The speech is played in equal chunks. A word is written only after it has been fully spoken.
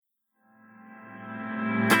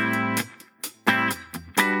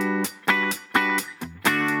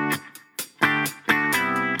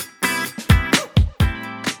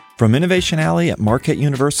From Innovation Alley at Marquette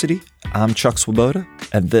University, I'm Chuck Swoboda,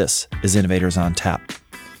 and this is Innovators on Tap,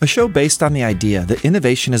 a show based on the idea that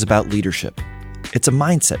innovation is about leadership. It's a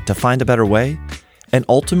mindset to find a better way, and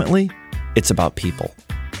ultimately, it's about people.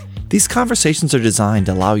 These conversations are designed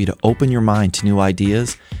to allow you to open your mind to new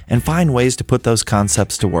ideas and find ways to put those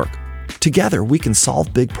concepts to work. Together, we can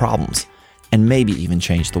solve big problems and maybe even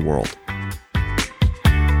change the world.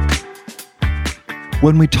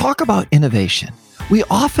 When we talk about innovation, we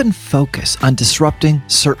often focus on disrupting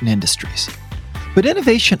certain industries. But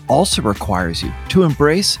innovation also requires you to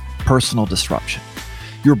embrace personal disruption.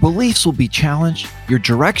 Your beliefs will be challenged, your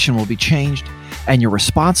direction will be changed, and your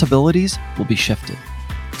responsibilities will be shifted.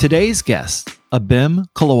 Today's guest, Abim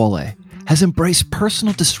Kolawole, has embraced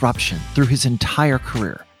personal disruption through his entire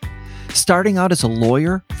career. Starting out as a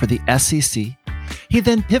lawyer for the SEC, he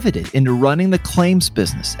then pivoted into running the claims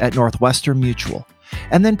business at Northwestern Mutual,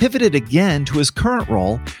 and then pivoted again to his current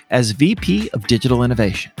role as VP of Digital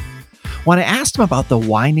Innovation. When I asked him about the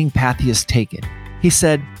winding path he has taken, he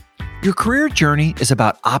said, "Your career journey is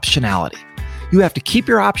about optionality. You have to keep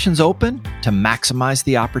your options open to maximize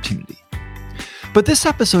the opportunity." But this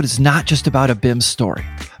episode is not just about Abim's story,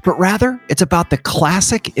 but rather it's about the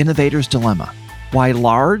classic innovator's dilemma, why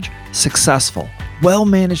large, successful,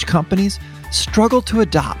 well-managed companies struggle to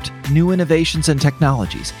adopt new innovations and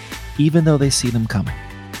technologies, even though they see them coming.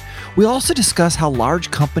 We also discuss how large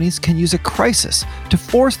companies can use a crisis to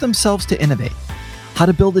force themselves to innovate, how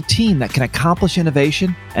to build a team that can accomplish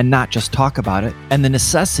innovation and not just talk about it, and the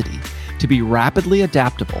necessity to be rapidly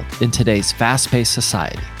adaptable in today's fast-paced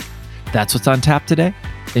society. That's what's on tap today.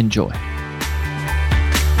 Enjoy.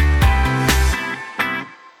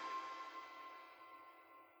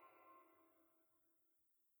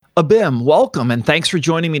 Abim, welcome, and thanks for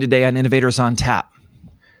joining me today on Innovators on Tap.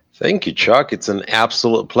 Thank you, Chuck. It's an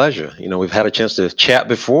absolute pleasure. We've had a chance to chat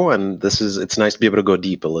before, and it's nice to be able to go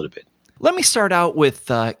deep a little bit. Let me start out with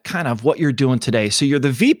kind of what you're doing today. So you're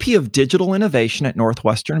the VP of Digital Innovation at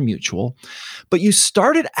Northwestern Mutual, but you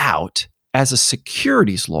started out as a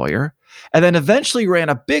securities lawyer and then eventually ran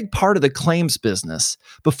a big part of the claims business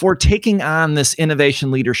before taking on this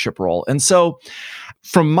innovation leadership role. And so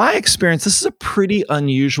from my experience, this is a pretty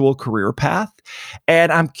unusual career path.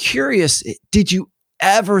 And I'm curious, did you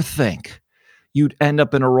ever think you'd end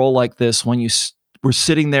up in a role like this when you were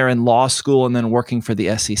sitting there in law school and then working for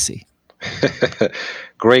the SEC?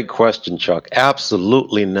 Great question, Chuck.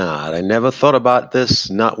 Absolutely not. I never thought about this,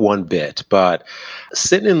 not one bit. But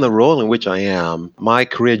sitting in the role in which I am, my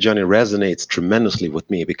career journey resonates tremendously with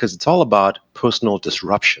me because it's all about personal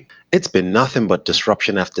disruption. It's been nothing but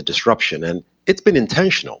disruption after disruption, and it's been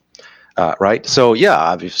intentional. Right? So yeah,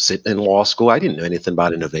 I've sit in law school. I didn't know anything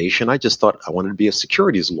about innovation. I just thought I wanted to be a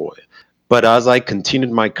securities lawyer. But as I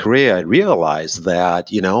continued my career, I realized that,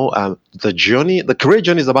 the career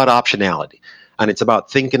journey is about optionality. And it's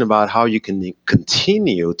about thinking about how you can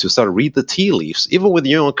continue to sort of read the tea leaves, even with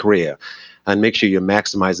your own career, and make sure you're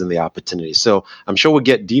maximizing the opportunity. So I'm sure we'll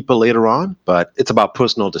get deeper later on, but it's about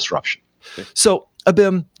personal disruption. Okay? So,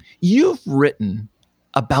 Abim, you've written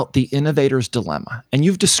about the innovator's dilemma, and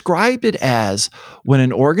you've described it as when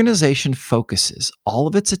an organization focuses all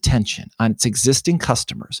of its attention on its existing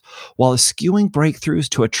customers while eschewing breakthroughs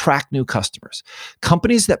to attract new customers.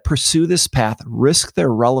 Companies that pursue this path risk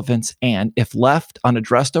their relevance and, if left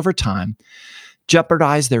unaddressed over time,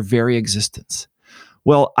 jeopardize their very existence.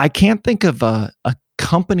 Well, I can't think of a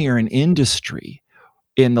company or an industry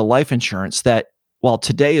in the life insurance that, while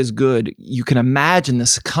today is good, you can imagine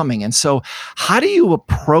this coming. And so how do you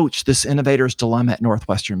approach this innovator's dilemma at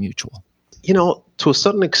Northwestern Mutual? To a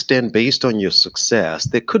certain extent, based on your success,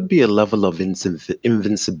 there could be a level of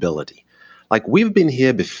invincibility. Like, we've been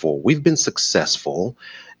here before, we've been successful,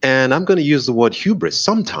 and I'm going to use the word hubris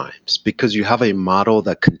sometimes because you have a model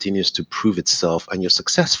that continues to prove itself and you're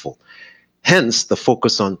successful. Hence, the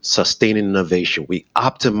focus on sustaining innovation. We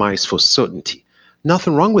optimize for certainty.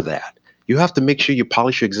 Nothing wrong with that. You have to make sure you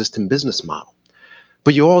polish your existing business model.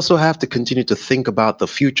 But you also have to continue to think about the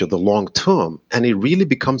future, the long term, and it really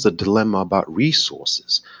becomes a dilemma about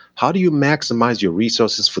resources. How do you maximize your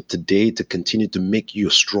resources for today to continue to make you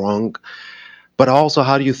strong? But also,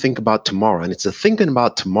 how do you think about tomorrow? And it's the thinking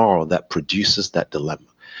about tomorrow that produces that dilemma.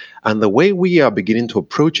 And the way we are beginning to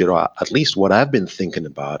approach it, or at least what I've been thinking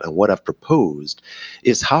about and what I've proposed,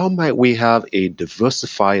 is how might we have a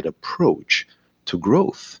diversified approach to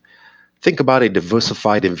growth? Think about a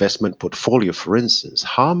diversified investment portfolio, for instance.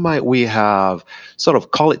 How might we have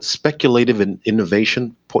call it speculative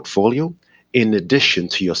innovation portfolio in addition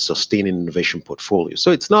to your sustaining innovation portfolio?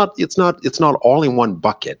 So it's not all in one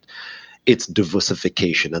bucket. It's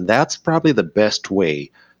diversification. And that's probably the best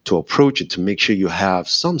way to approach it to make sure you have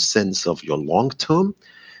some sense of your long term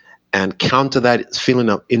and counter that feeling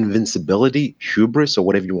of invincibility, hubris, or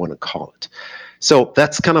whatever you want to call it. So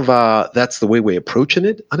that's kind of that's the way we're approaching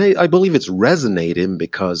it, and I believe it's resonating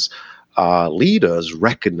because leaders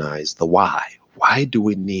recognize the why. Why do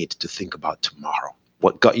we need to think about tomorrow?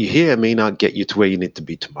 What got you here may not get you to where you need to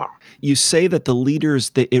be tomorrow. You say that the leaders,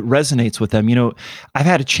 that it resonates with them. I've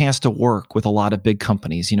had a chance to work with a lot of big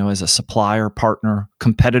companies, as a supplier, partner,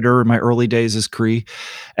 competitor in my early days as Cree,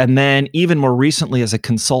 and then even more recently as a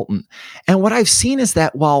consultant. And what I've seen is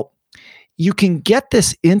that while you can get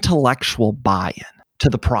this intellectual buy-in to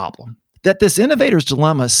the problem, that this innovator's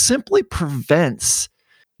dilemma simply prevents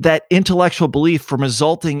that intellectual belief from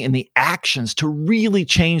resulting in the actions to really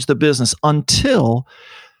change the business until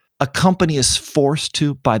a company is forced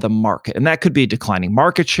to by the market. And that could be declining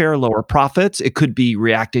market share, lower profits. It could be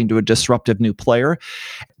reacting to a disruptive new player.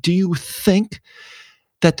 Do you think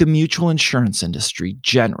that the mutual insurance industry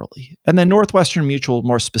generally, and then Northwestern Mutual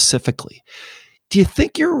more specifically, do you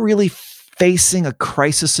think you're really facing a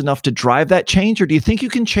crisis enough to drive that change, or do you think you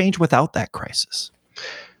can change without that crisis?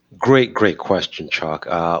 Great question, Chuck.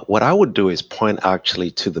 What I would do is point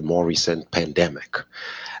actually to the more recent pandemic.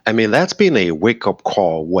 I mean, that's been a wake-up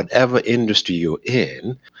call, whatever industry you're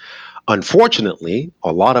in. Unfortunately,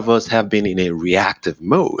 a lot of us have been in a reactive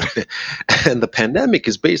mode. And the pandemic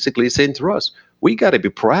is basically saying to us, we got to be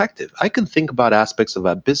proactive. I can think about aspects of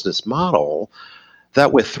our business model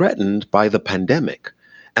that were threatened by the pandemic.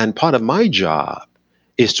 And part of my job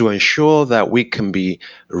is to ensure that we can be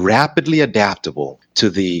rapidly adaptable to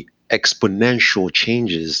the exponential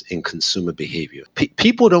changes in consumer behavior.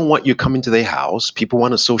 People don't want you coming to their house. People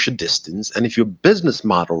want a social distance. And if your business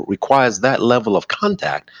model requires that level of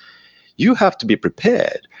contact, you have to be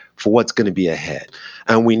prepared for what's going to be ahead.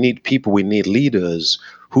 And we need people, we need leaders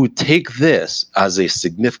who take this as a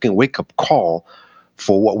significant wake-up call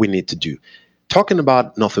for what we need to do. Talking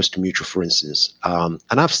about Northwestern Mutual, for instance, and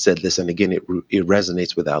I've said this, and again, it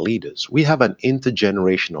resonates with our leaders. We have an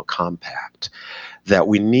intergenerational compact that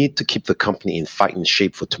we need to keep the company in fighting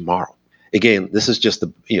shape for tomorrow. Again, this is just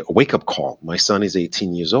a wake-up call. My son is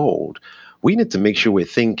 18 years old. We need to make sure we're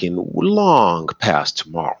thinking long past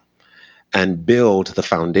tomorrow and build the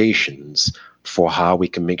foundations for how we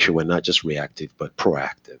can make sure we're not just reactive, but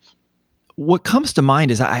proactive. What comes to mind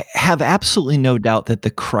is I have absolutely no doubt that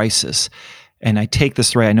the crisis, and I take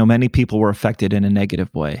this right, I know many people were affected in a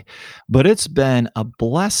negative way, but it's been a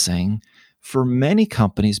blessing for many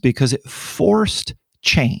companies because it forced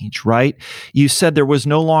change, right? You said there was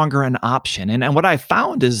no longer an option. And what I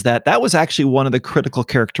found is that was actually one of the critical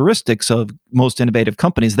characteristics of most innovative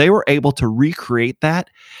companies. They were able to recreate that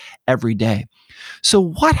every day. So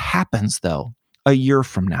what happens though a year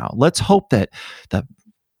from now? Let's hope that the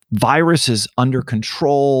virus is under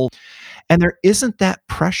control and there isn't that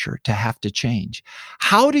pressure to have to change.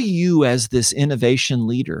 How do you, as this innovation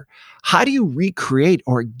leader, how do you recreate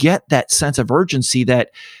or get that sense of urgency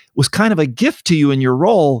that was kind of a gift to you in your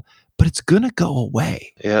role, but it's going to go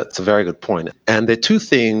away? Yeah, it's a very good point. And there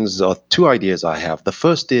are two ideas I have. The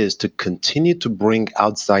first is to continue to bring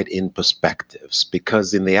outside-in perspectives,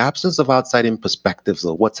 because in the absence of outside-in perspectives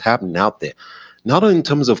of what's happening out there, not only in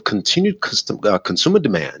terms of continued consumer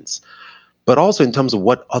demands, but also in terms of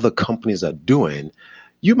what other companies are doing,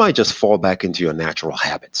 you might just fall back into your natural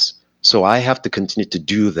habits. So I have to continue to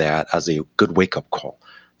do that as a good wake-up call.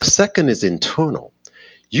 The second is internal.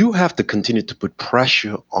 You have to continue to put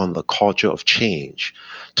pressure on the culture of change,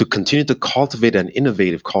 to continue to cultivate an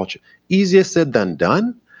innovative culture. Easier said than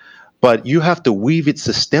done, but you have to weave it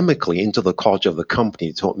systemically into the culture of the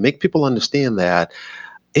company to make people understand that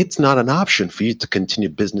it's not an option for you to continue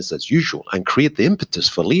business as usual and create the impetus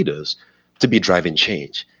for leaders to be driving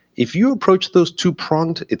change. If you approach those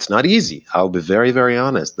two-pronged, it's not easy. I'll be very, very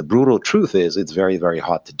honest. The brutal truth is it's very, very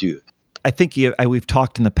hard to do. I think we've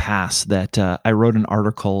talked in the past that I wrote an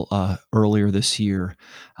article earlier this year,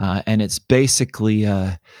 and it's basically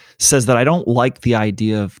says that I don't like the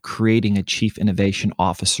idea of creating a chief innovation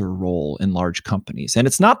officer role in large companies. And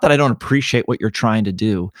it's not that I don't appreciate what you're trying to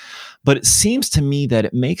do, but it seems to me that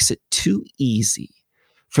it makes it too easy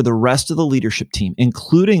for the rest of the leadership team,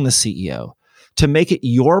 including the CEO, to make it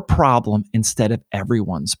your problem instead of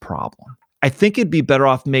everyone's problem. I think it'd be better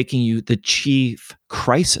off making you the chief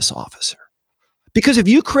crisis officer. Because if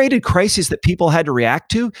you created crises that people had to react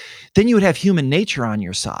to, then you would have human nature on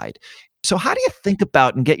your side. So how do you think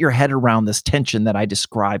about and get your head around this tension that I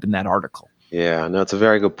described in that article? Yeah, no, it's a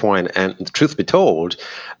very good point. And truth be told,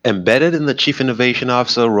 embedded in the chief innovation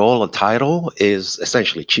officer role or title is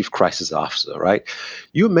essentially chief crisis officer, right?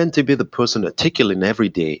 You're meant to be the person articulating every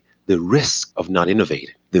day the risk of not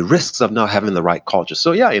innovating, the risks of not having the right culture.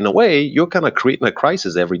 So yeah, in a way, you're kind of creating a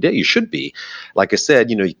crisis every day. You should be. Like I said,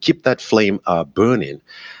 you keep that flame burning.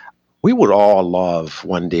 We would all love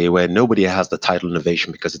one day where nobody has the title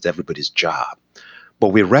innovation because it's everybody's job.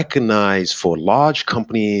 But we recognize for large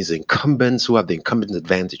companies, incumbents who have the incumbent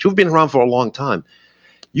advantage, who've been around for a long time,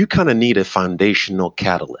 you kind of need a foundational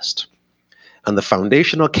catalyst. And the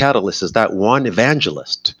foundational catalyst is that one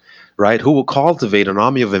evangelist, right, who will cultivate an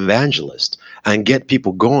army of evangelists and get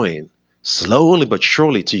people going slowly but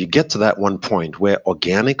surely till you get to that one point where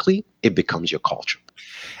organically it becomes your culture.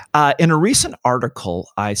 In a recent article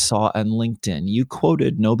I saw on LinkedIn, you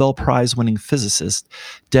quoted Nobel Prize winning physicist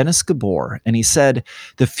Dennis Gabor, and he said,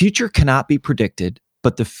 "The future cannot be predicted,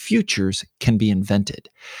 but the futures can be invented."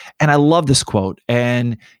 And I love this quote.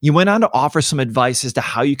 And you went on to offer some advice as to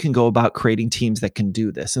how you can go about creating teams that can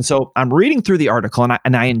do this. And so I'm reading through the article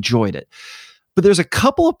and I enjoyed it. But there's a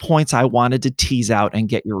couple of points I wanted to tease out and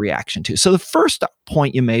get your reaction to. So the first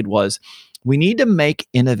point you made was, we need to make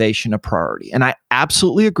innovation a priority. And I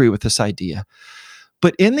absolutely agree with this idea.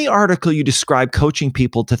 But in the article, you describe coaching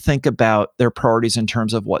people to think about their priorities in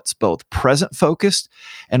terms of what's both present focused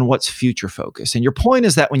and what's future focused. And your point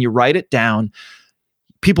is that when you write it down,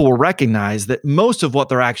 people will recognize that most of what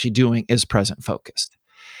they're actually doing is present focused.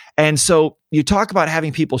 And so you talk about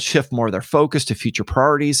having people shift more of their focus to future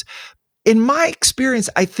priorities. In my experience,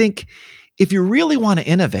 I think if you really want to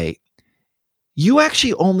innovate, you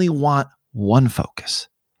actually only want one focus,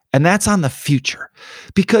 and that's on the future.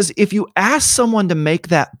 Because if you ask someone to make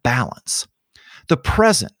that balance, the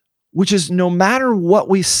present, which is no matter what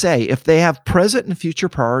we say, if they have present and future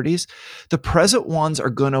priorities, the present ones are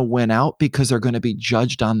going to win out because they're going to be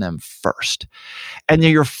judged on them first. And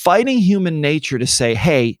then you're fighting human nature to say,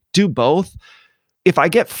 hey, do both. If I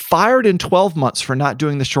get fired in 12 months for not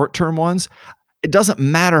doing the short-term ones, it doesn't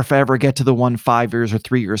matter if I ever get to the one 5 years or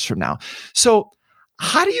 3 years from now. So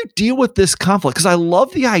how do you deal with this conflict? Because I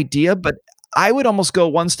love the idea, but I would almost go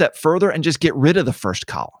one step further and just get rid of the first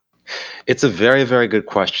column. It's a very, very good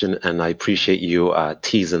question, and I appreciate you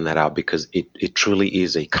teasing that out because it truly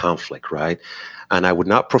is a conflict, right? And I would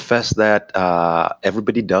not profess that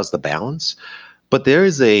everybody does the balance, but there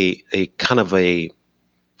is a kind of a,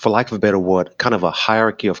 for lack of a better word, kind of a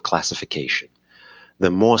hierarchy of classification. The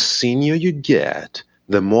more senior you get,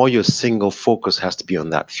 the more your single focus has to be on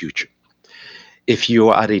that future. If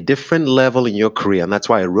you're at a different level in your career, and that's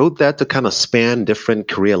why I wrote that to kind of span different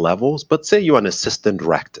career levels, but say you're an assistant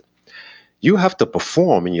director, you have to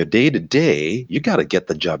perform in your day-to-day. You got to get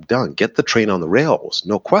the job done, get the train on the rails,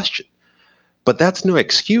 no question. But that's no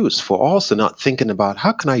excuse for also not thinking about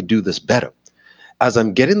how can I do this better? As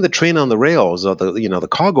I'm getting the train on the rails or the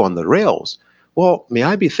cargo on the rails, well, may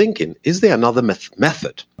I be thinking, is there another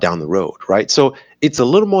method down the road, right? So it's a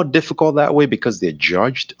little more difficult that way because they're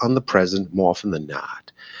judged on the present more often than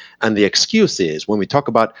not. And the excuse is when we talk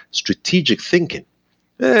about strategic thinking,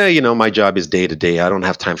 my job is day to day. I don't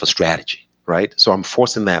have time for strategy, right? So I'm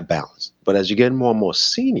forcing that balance. But as you get more and more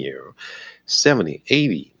senior, 70,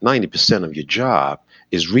 80, 90% of your job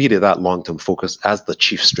is really that long-term focus as the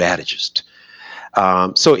chief strategist.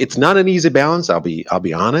 So it's not an easy balance. I'll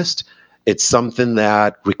be honest. It's something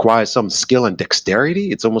that requires some skill and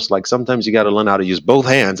dexterity. It's almost like sometimes you got to learn how to use both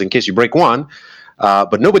hands in case you break one,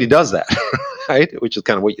 but nobody does that, right? Which is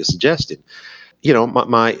kind of what you're suggesting.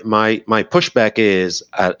 My pushback is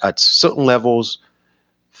at certain levels,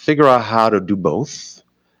 figure out how to do both.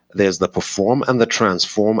 There's the perform and the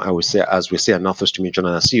transform. I would say, as we say at Northwest Mutual,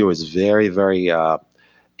 and our CEO is very, very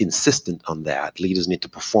insistent on that. Leaders need to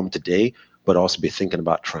perform today, but also be thinking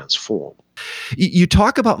about transform. You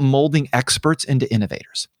talk about molding experts into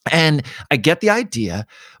innovators. And I get the idea,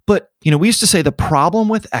 but we used to say the problem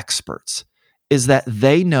with experts is that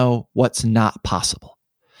they know what's not possible.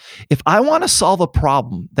 If I want to solve a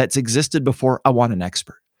problem that's existed before, I want an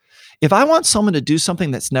expert. If I want someone to do something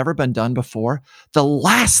that's never been done before, the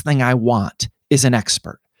last thing I want is an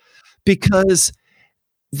expert. Because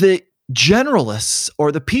the generalists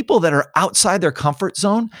or the people that are outside their comfort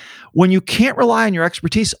zone, when you can't rely on your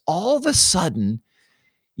expertise, all of a sudden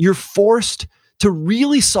you're forced to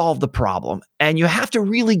really solve the problem and you have to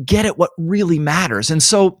really get at what really matters. And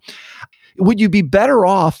so would you be better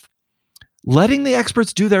off letting the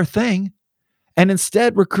experts do their thing and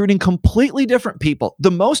instead recruiting completely different people?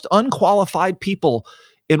 The most unqualified people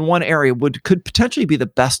in one area could potentially be the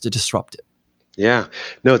best to disrupt it. Yeah,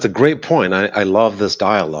 no, it's a great point. I love this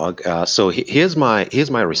dialogue. So here's my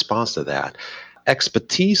response to that.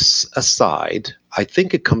 Expertise aside, I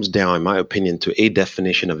think it comes down, in my opinion, to a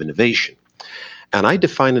definition of innovation. And I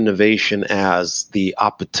define innovation as the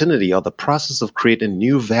opportunity or the process of creating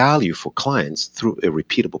new value for clients through a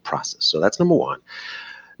repeatable process. So that's number one.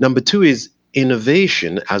 Number two is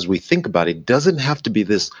innovation, as we think about it, doesn't have to be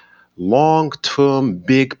this long-term,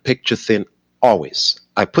 big picture thing always.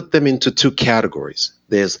 I put them into two categories.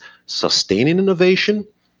 There's sustaining innovation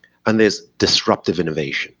and there's disruptive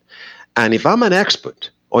innovation. And if I'm an expert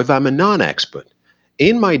or if I'm a non-expert,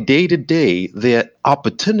 in my day-to-day, there are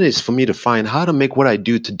opportunities for me to find how to make what I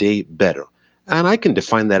do today better. And I can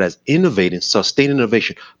define that as innovating, sustaining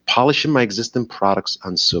innovation. Polishing my existing products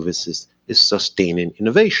and services is sustaining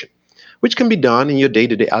innovation, which can be done in your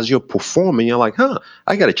day-to-day as you're performing. You're like,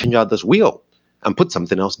 I got to change out this wheel and put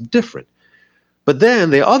something else different. But then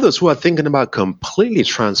there are others who are thinking about completely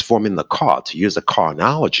transforming the car, to use a car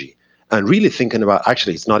analogy, and really thinking about,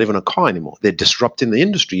 actually, it's not even a car anymore. They're disrupting the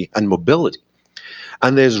industry and mobility.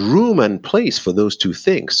 And there's room and place for those two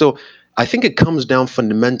things. So I think it comes down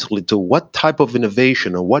fundamentally to what type of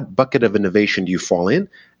innovation or what bucket of innovation do you fall in?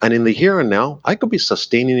 And in the here and now, I could be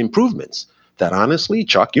sustaining improvements that honestly,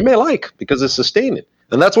 Chuck, you may like because it's sustaining.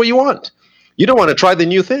 And that's what you want. You don't want to try the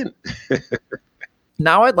new thing.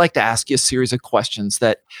 Now I'd like to ask you a series of questions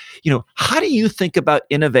that, how do you think about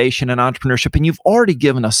innovation and entrepreneurship? And you've already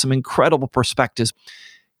given us some incredible perspectives.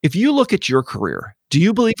 If you look at your career, do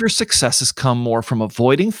you believe your success has come more from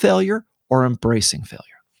avoiding failure or embracing failure?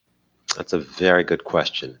 That's a very good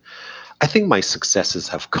question. I think my successes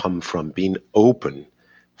have come from being open,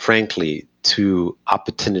 frankly, to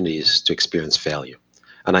opportunities to experience failure.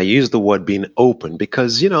 And I use the word being open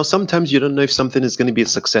because, sometimes you don't know if something is going to be a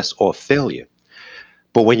success or a failure.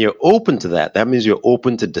 But when you're open to that, that means you're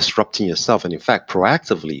open to disrupting yourself. And in fact,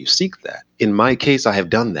 proactively, you seek that. In my case, I have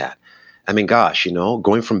done that. I mean, gosh,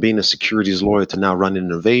 going from being a securities lawyer to now running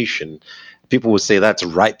innovation, people would say that's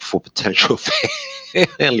ripe for potential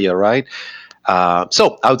failure, right?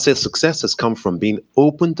 So I would say success has come from being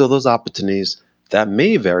open to those opportunities that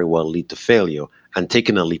may very well lead to failure and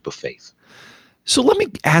taking a leap of faith. So let me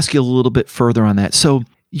ask you a little bit further on that. So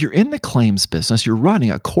you're in the claims business, you're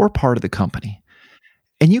running a core part of the company,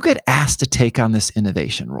 and you get asked to take on this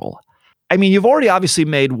innovation role. I mean, you've already obviously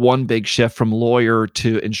made one big shift from lawyer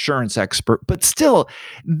to insurance expert, but still,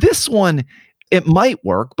 this one, it might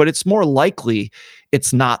work, but it's more likely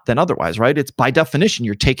it's not than otherwise, right? It's by definition,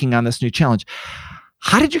 you're taking on this new challenge.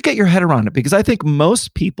 How did you get your head around it? Because I think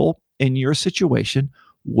most people in your situation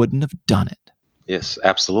wouldn't have done it. Yes,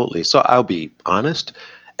 absolutely. So I'll be honest,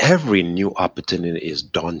 every new opportunity is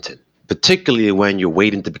daunting, particularly when you're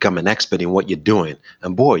waiting to become an expert in what you're doing.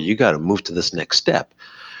 And boy, you got to move to this next step.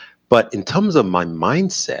 But in terms of my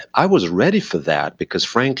mindset, I was ready for that because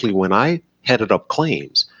frankly, when I headed up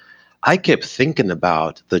claims, I kept thinking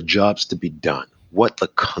about the jobs to be done, what the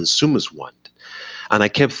consumers want. And I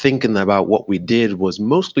kept thinking about what we did was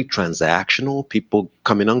mostly transactional. People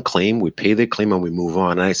come in on claim, we pay their claim and we move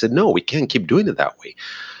on. And I said, no, we can't keep doing it that way.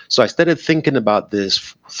 So I started thinking about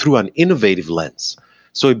this through an innovative lens.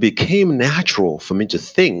 So it became natural for me to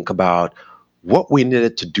think about what we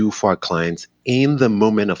needed to do for our clients in the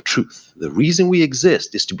moment of truth. The reason we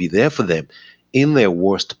exist is to be there for them in their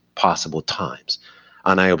worst possible times.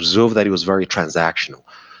 And I observed that it was very transactional.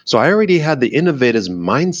 So I already had the innovator's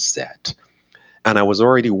mindset, and I was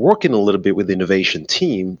already working a little bit with the innovation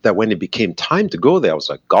team that when it became time to go there, I was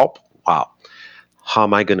like, gulp, wow, how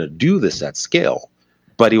am I going to do this at scale?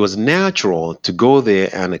 But it was natural to go there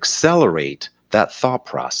and accelerate that thought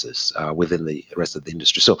process within the rest of the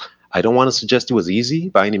industry. So I don't want to suggest it was easy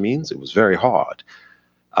by any means. It was very hard.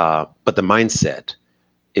 But the mindset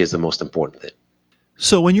is the most important thing.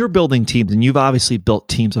 So when you're building teams, and you've obviously built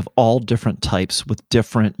teams of all different types with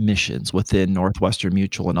different missions within Northwestern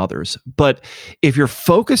Mutual and others, but if you're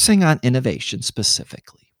focusing on innovation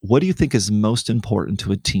specifically, what do you think is most important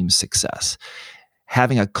to a team's success?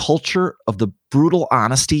 Having a culture of the brutal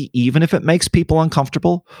honesty, even if it makes people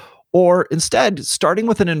uncomfortable, or instead starting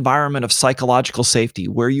with an environment of psychological safety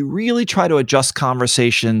where you really try to adjust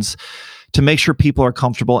conversations to make sure people are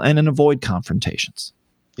comfortable and avoid confrontations?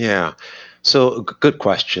 Yeah. So good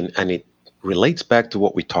question. And it relates back to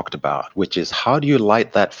what we talked about, which is how do you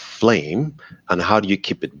light that flame and how do you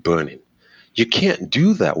keep it burning? You can't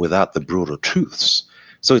do that without the brutal truths.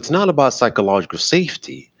 So it's not about psychological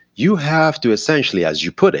safety. You have to essentially, as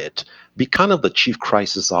you put it, be kind of the chief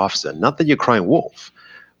crisis officer. Not that you're crying wolf,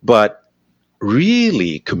 but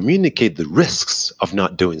really communicate the risks of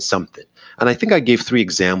not doing something. And I think I gave 3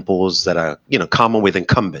 examples that are, common with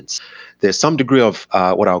incumbents. There's some degree of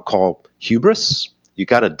what I'll call hubris. You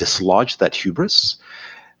got to dislodge that hubris.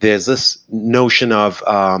 There's this notion of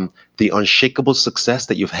the unshakable success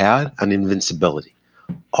that you've had and invincibility.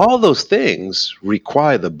 All those things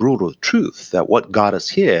require the brutal truth that what got us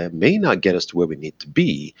here may not get us to where we need to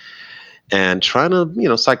be. And trying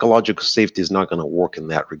to, psychological safety is not going to work in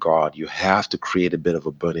that regard. You have to create a bit of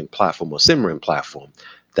a burning platform or simmering platform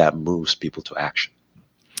that moves people to action.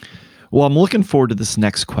 Well, I'm looking forward to this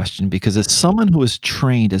next question because as someone who is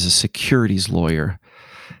trained as a securities lawyer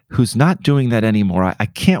who's not doing that anymore, I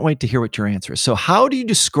can't wait to hear what your answer is. So how do you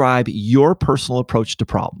describe your personal approach to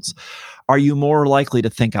problems? Are you more likely to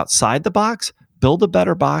think outside the box, build a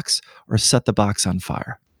better box, or set the box on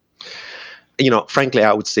fire? Frankly,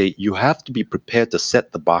 I would say you have to be prepared to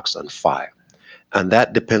set the box on fire. And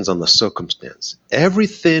that depends on the circumstance.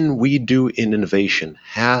 Everything we do in innovation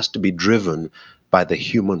has to be driven by the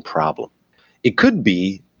human problem. It could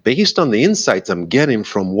be based on the insights I'm getting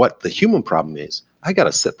from what the human problem is. I got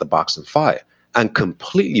to set the box on fire and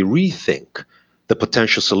completely rethink the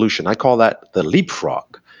potential solution. I call that the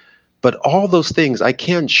leapfrog. But all those things, we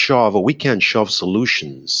can't shove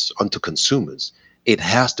solutions onto consumers. It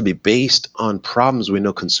has to be based on problems we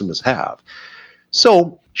know consumers have.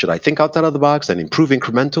 So should I think outside of the box and improve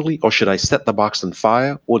incrementally, or should I set the box on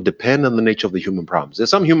fire? Will depend on the nature of the human problems. There's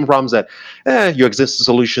some human problems that your existing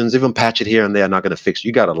solutions, even patch it here and there, are not going to fix.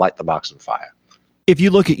 You got to light the box on fire. If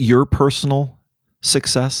you look at your personal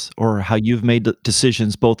success or how you've made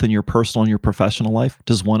decisions both in your personal and your professional life,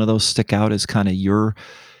 does one of those stick out as kind of your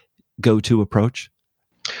go-to approach?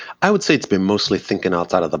 I would say it's been mostly thinking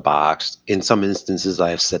outside of the box. In some instances,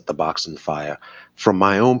 I have set the box on fire. From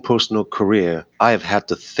my own personal career, I have had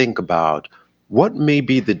to think about what may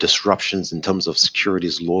be the disruptions in terms of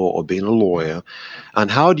securities law or being a lawyer,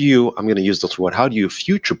 and I'm going to use this word, how do you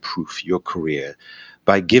future-proof your career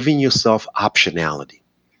by giving yourself optionality?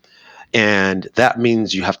 And that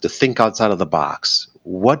means you have to think outside of the box.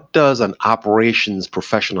 What does an operations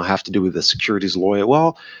professional have to do with a securities lawyer?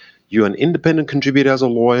 Well, you're an independent contributor as a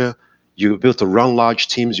lawyer. You're able to run large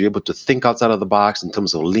teams. You're able to think outside of the box in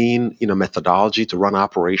terms of lean, methodology to run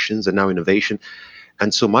operations and now innovation.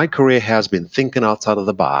 And so my career has been thinking outside of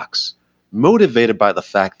the box, motivated by the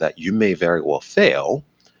fact that you may very well fail,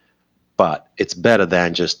 but it's better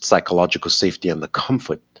than just psychological safety and the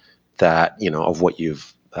comfort that, of what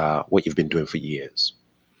you've been doing for years.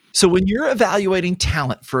 So when you're evaluating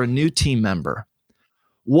talent for a new team member,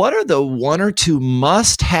 what are the one or two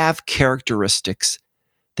must-have characteristics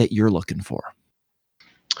that you're looking for?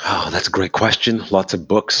 Oh, that's a great question. Lots of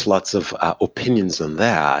books, lots of opinions on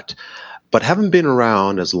that. But having been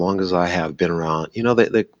around as long as I have been around,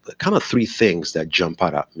 the kind of three things that jump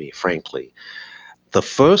out at me, frankly. The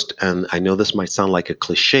first, and I know this might sound like a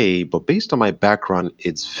cliche, but based on my background,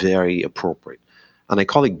 it's very appropriate. And I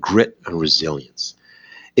call it grit and resilience.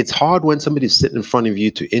 It's hard when somebody's sitting in front of you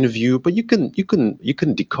to interview, but you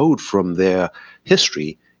can decode from their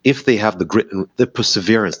history if they have the grit and the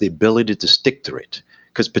perseverance, the ability to stick to it.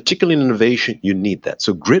 Because particularly in innovation, you need that.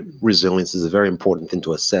 So grit and resilience is a very important thing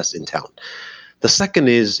to assess in talent. The second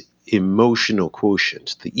is emotional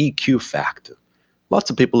quotient, the EQ factor. Lots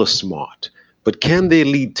of people are smart, but can they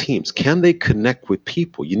lead teams? Can they connect with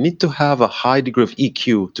people? You need to have a high degree of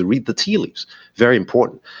EQ to read the tea leaves. Very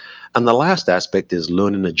important. And the last aspect is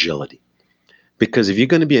learning agility. Because if you're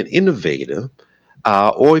going to be an innovator,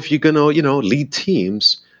 or if you're going to, lead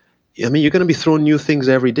teams, you're going to be throwing new things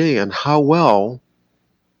every day. And how well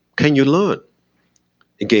can you learn?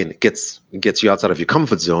 Again, it gets you outside of your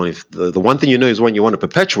comfort zone. If the one thing you know is when you want to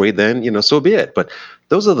perpetuate, then, so be it. But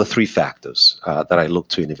those are the three factors that I look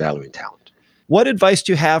to in evaluating talent. What advice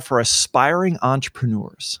do you have for aspiring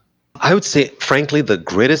entrepreneurs? I would say, frankly, the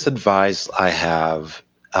greatest advice I have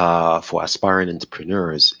for aspiring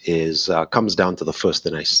entrepreneurs comes down to the first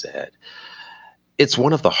thing I said. It's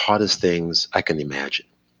one of the hardest things I can imagine.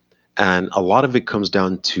 And a lot of it comes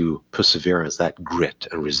down to perseverance, that grit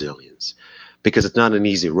and resilience, because it's not an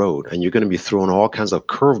easy road. And you're going to be throwing all kinds of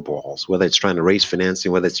curveballs, whether it's trying to raise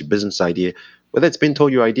financing, whether it's your business idea, whether it's been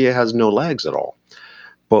told your idea has no legs at all.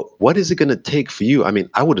 But what is it going to take for you?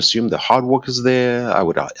 I would assume the hard work is there. I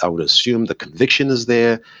would assume the conviction is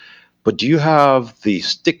there. But do you have the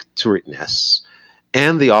stick-to-itness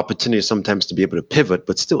and the opportunity sometimes to be able to pivot,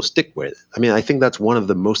 but still stick with it? I think that's one of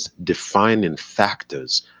the most defining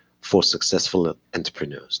factors for successful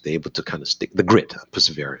entrepreneurs. They're able to kind of stick the grit,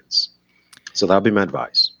 perseverance. So that'll be my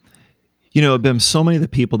advice. Bim, so many of the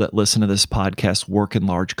people that listen to this podcast work in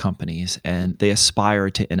large companies and they aspire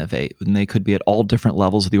to innovate, and they could be at all different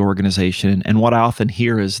levels of the organization. And what I often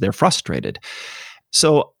hear is they're frustrated.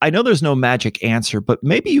 So I know there's no magic answer, but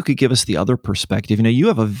maybe you could give us the other perspective. You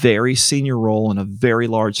have a very senior role in a very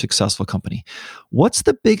large, successful company. What's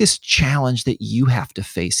the biggest challenge that you have to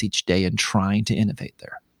face each day in trying to innovate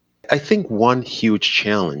there? I think one huge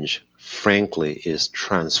challenge, frankly, is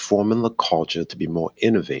transforming the culture to be more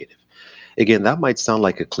innovative. Again, that might sound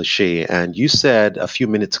like a cliche, and you said a few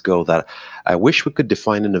minutes ago that I wish we could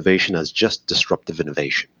define innovation as just disruptive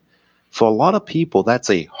innovation. For a lot of people, that's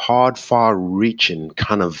a hard, far-reaching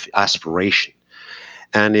kind of aspiration.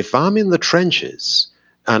 And if I'm in the trenches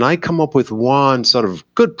and I come up with one sort of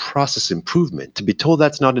good process improvement, to be told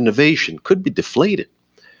that's not innovation could be deflated.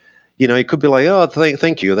 It could be like, oh,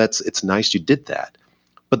 thank you. It's nice you did that.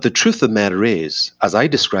 But the truth of the matter is, as I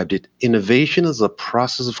described it, innovation is a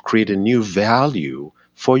process of creating new value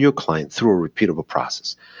for your client through a repeatable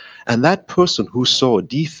process. And that person who saw a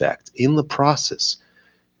defect in the process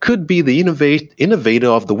could be the innovator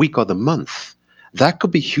of the week or the month. That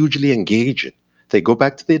could be hugely engaging. They go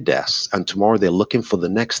back to their desks, and tomorrow they're looking for the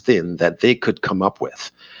next thing that they could come up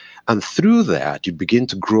with. And through that, you begin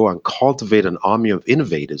to grow and cultivate an army of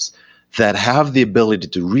innovators that have the ability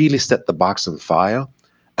to really set the box on fire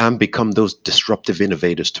and become those disruptive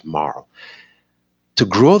innovators tomorrow. To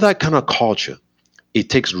grow that kind of culture, it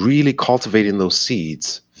takes really cultivating those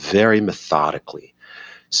seeds very methodically.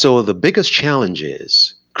 So the biggest challenge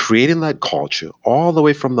is creating that culture all the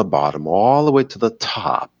way from the bottom, all the way to the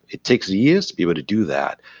top. It takes years to be able to do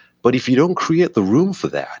that. But if you don't create the room for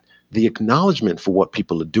that, the acknowledgement for what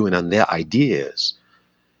people are doing and their ideas,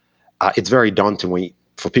 it's very daunting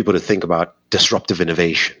for people to think about disruptive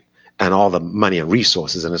innovation and all the money and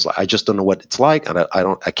resources. And it's like, I just don't know what it's like, and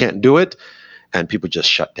I can't do it. And people just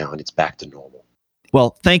shut down. It's back to normal.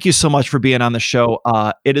 Well, thank you so much for being on the show.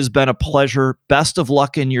 It has been a pleasure. Best of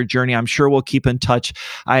luck in your journey. I'm sure we'll keep in touch.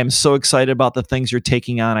 I am so excited about the things you're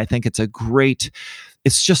taking on. I think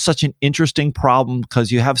it's just such an interesting problem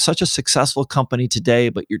because you have such a successful company today,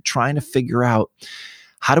 but you're trying to figure out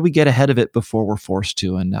how do we get ahead of it before we're forced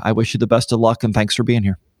to. And I wish you the best of luck, and thanks for being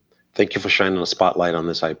here. Thank you for shining a spotlight on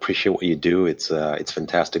this. I appreciate what you do. It's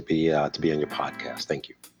fantastic to be on your podcast. Thank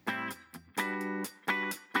you.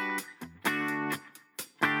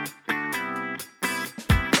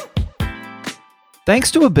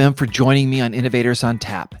 Thanks to Abim for joining me on Innovators on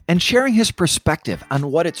Tap and sharing his perspective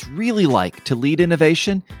on what it's really like to lead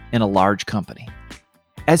innovation in a large company.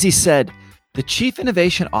 As he said, the Chief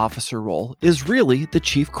Innovation Officer role is really the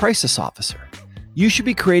Chief Crisis Officer. You should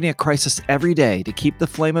be creating a crisis every day to keep the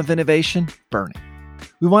flame of innovation burning.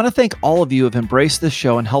 We want to thank all of you who have embraced this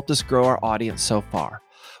show and helped us grow our audience so far.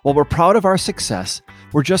 While we're proud of our success,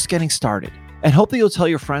 we're just getting started and hope that you'll tell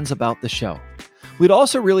your friends about the show. We'd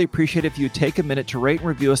also really appreciate if you would take a minute to rate and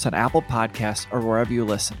review us on Apple Podcasts or wherever you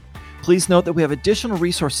listen. Please note that we have additional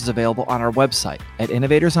resources available on our website at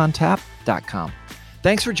innovatorsontap.com.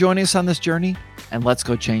 Thanks for joining us on this journey, and let's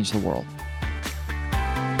go change the world.